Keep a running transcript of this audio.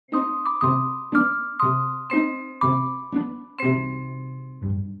Hey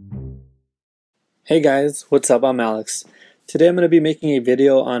guys, what's up? I'm Alex. Today I'm going to be making a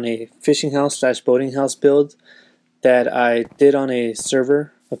video on a fishing house slash boating house build that I did on a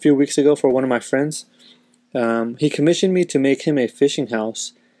server a few weeks ago for one of my friends. He commissioned me to make him a fishing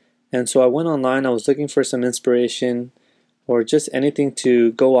house, and so I went online. I was looking for some inspiration or just anything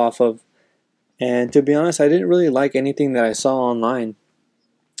to go off of, and to be honest, I didn't really like anything that I saw online.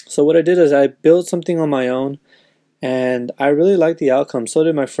 So what I did is I built something on my own, and I really liked the outcome. So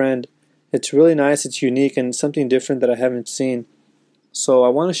did my friend. It's really nice, it's unique, and something different that I haven't seen. So I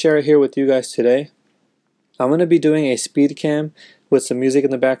want to share it here with you guys today. I'm going to be doing a speed cam with some music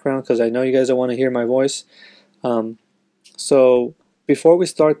in the background because I know you guys don't want to hear my voice. So before we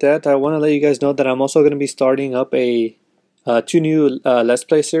start that, I want to let you guys know that I'm also going to be starting up a two new Let's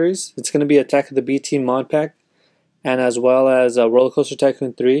Play series. It's going to be Attack of the B-Team mod pack, and as well as Roller Coaster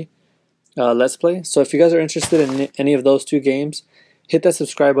Tycoon 3 Let's Play. So if you guys are interested in any of those two games, hit that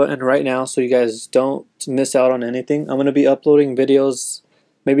subscribe button right now so you guys don't miss out on anything. I'm going to be uploading videos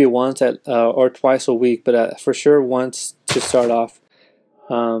maybe once or twice a week, but for sure once to start off.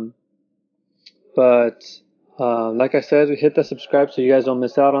 Like I said, hit that subscribe so you guys don't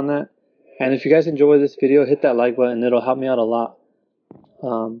miss out on that. And if you guys enjoy this video, hit that like button. It'll help me out a lot.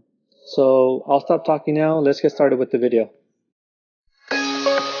 So I'll stop talking now. Let's get started with the video.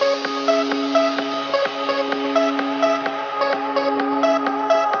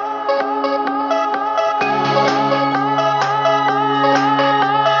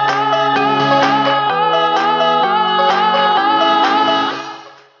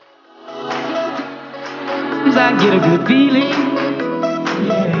 I get a good feeling,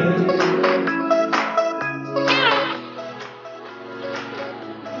 yeah.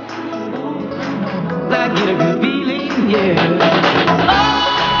 I get a good feeling, yeah.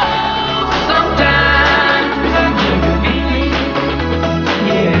 Oh, sometimes I get a good feeling,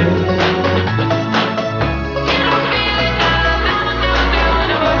 yeah.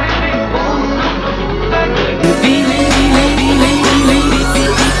 I get a good feeling.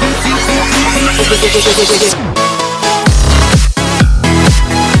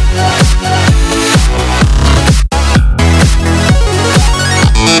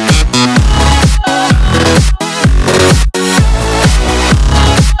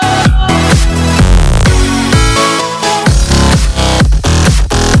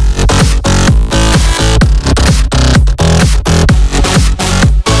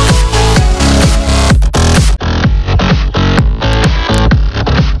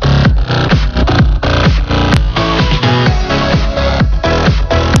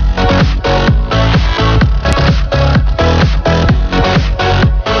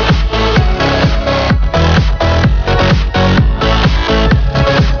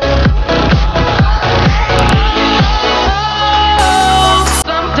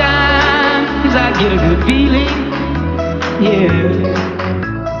 Get a good feeling, yeah.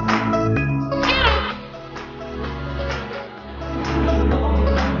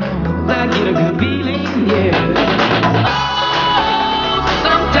 I get a good feeling, yeah. Oh,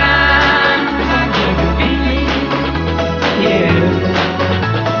 sometimes I get a good feeling, yeah.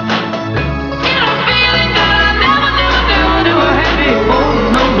 Get a feeling that I never had before.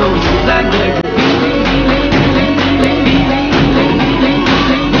 No, I get a good feeling.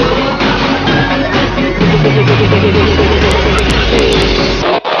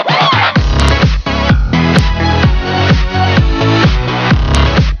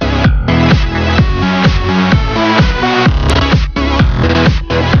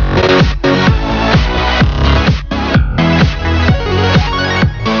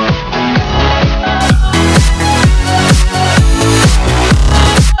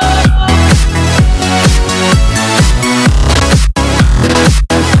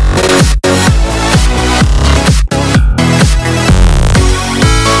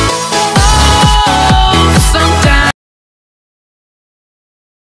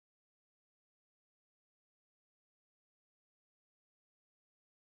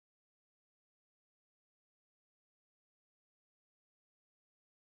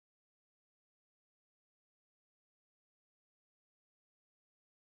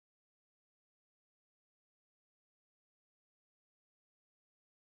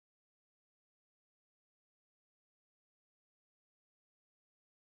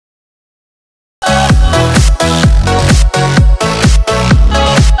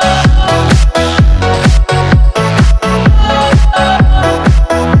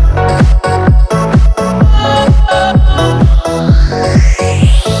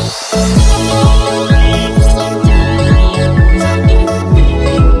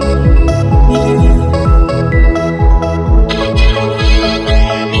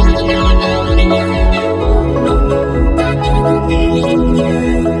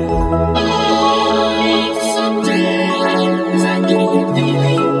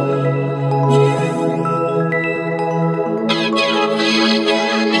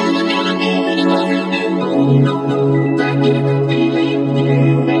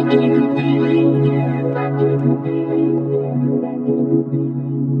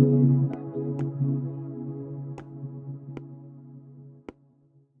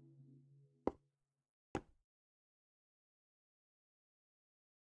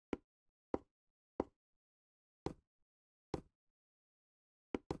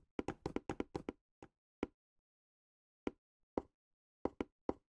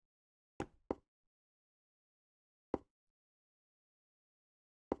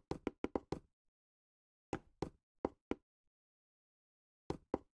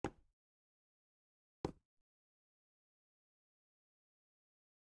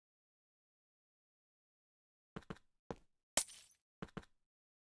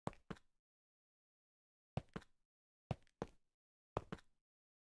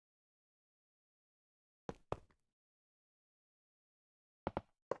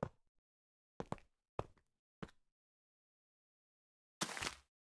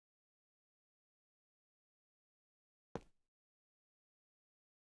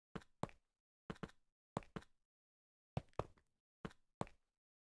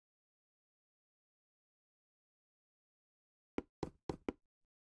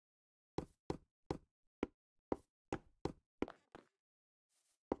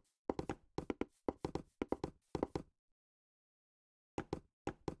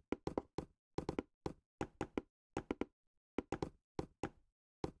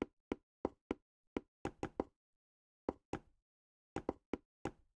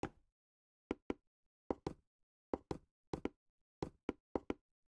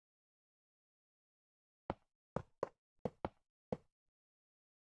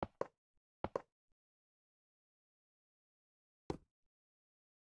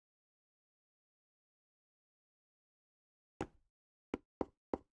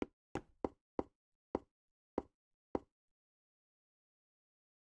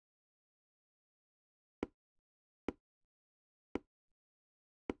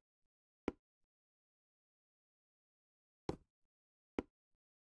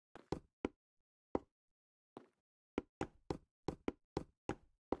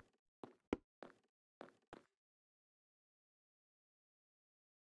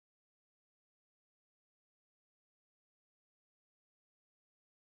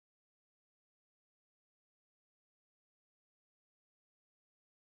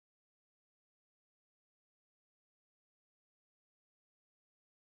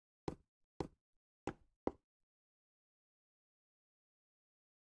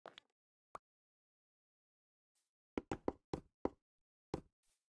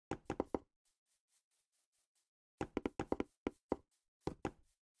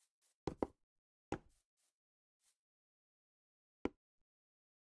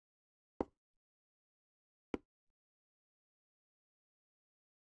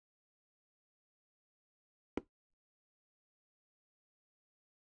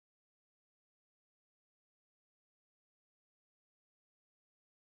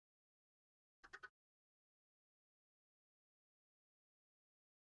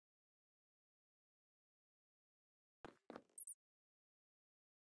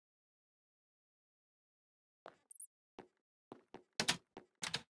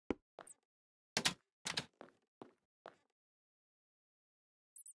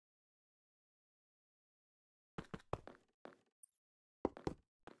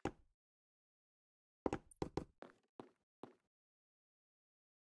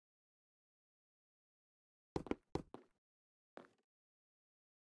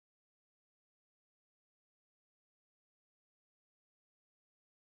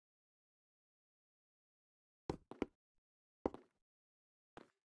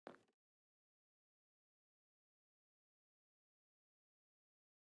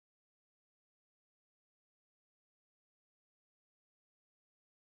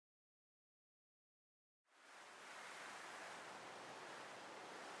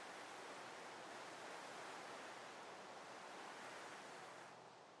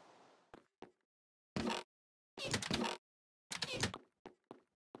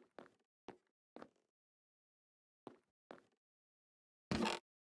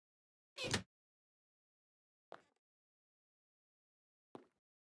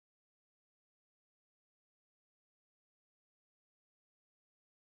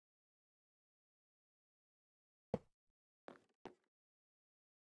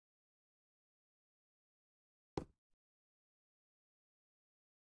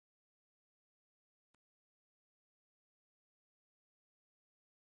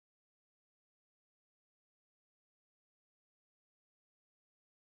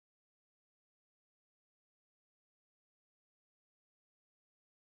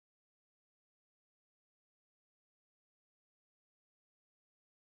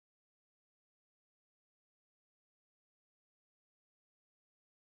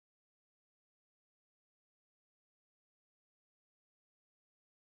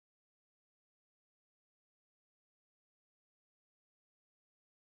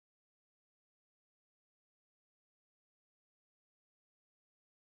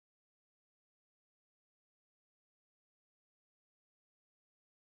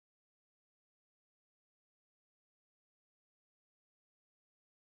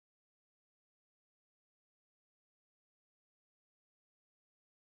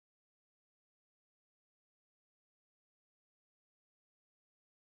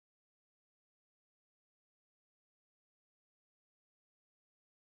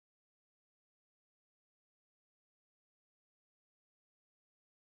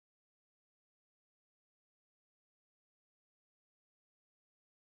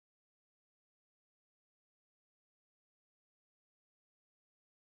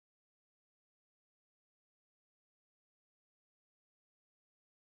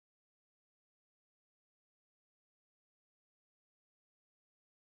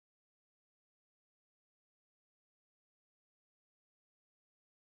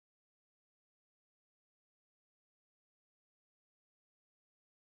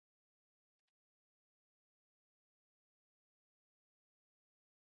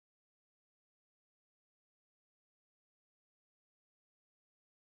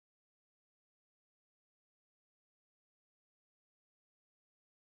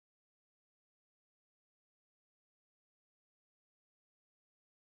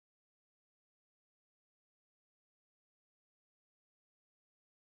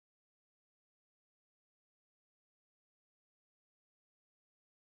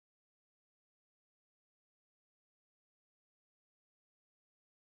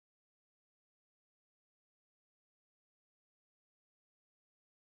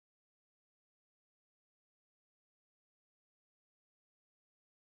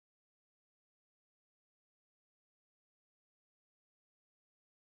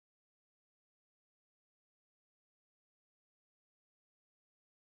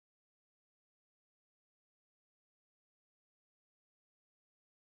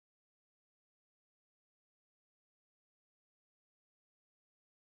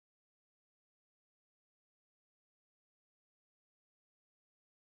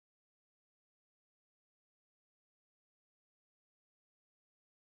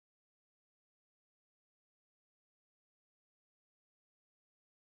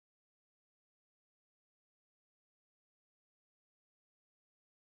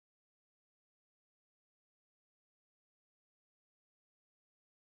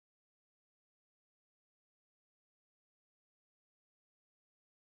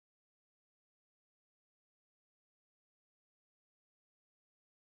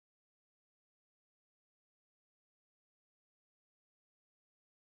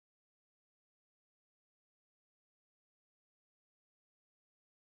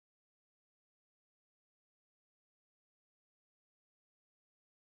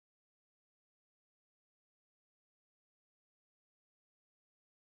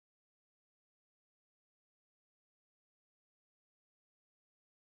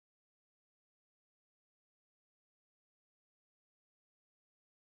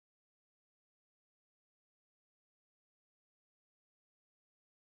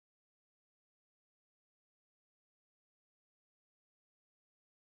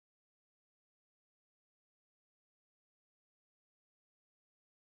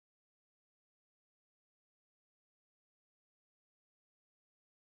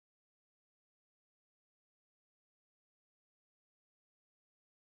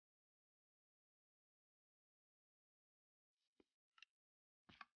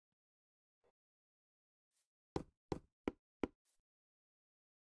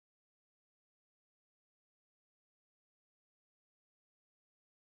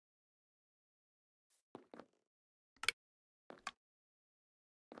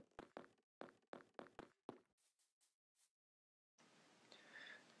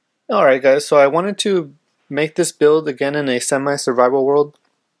 Alright guys, so I wanted to make this build again in a semi-survival world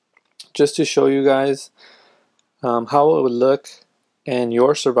just to show you guys how it would look in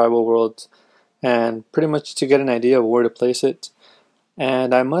your survival world and pretty much to get an idea of where to place it.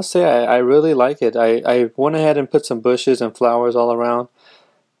 And I must say I really like it. I went ahead and put some bushes and flowers all around.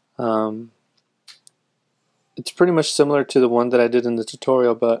 It's pretty much similar to the one that I did in the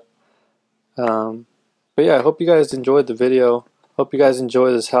tutorial, but yeah, I hope you guys enjoyed the video. Hope you guys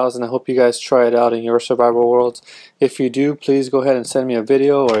enjoy this house, and I hope you guys try it out in your survival worlds. If you do, please go ahead and send me a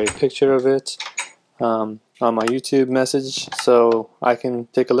video or a picture of it on my YouTube message so I can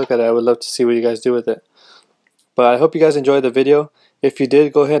take a look at it. I would love to see what you guys do with it. But I hope you guys enjoyed the video. If you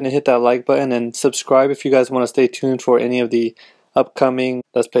did, go ahead and hit that like button and subscribe if you guys want to stay tuned for any of the upcoming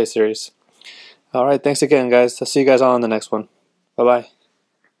Let's Play series. Alright, thanks again guys. I'll see you guys all in the next one. Bye bye.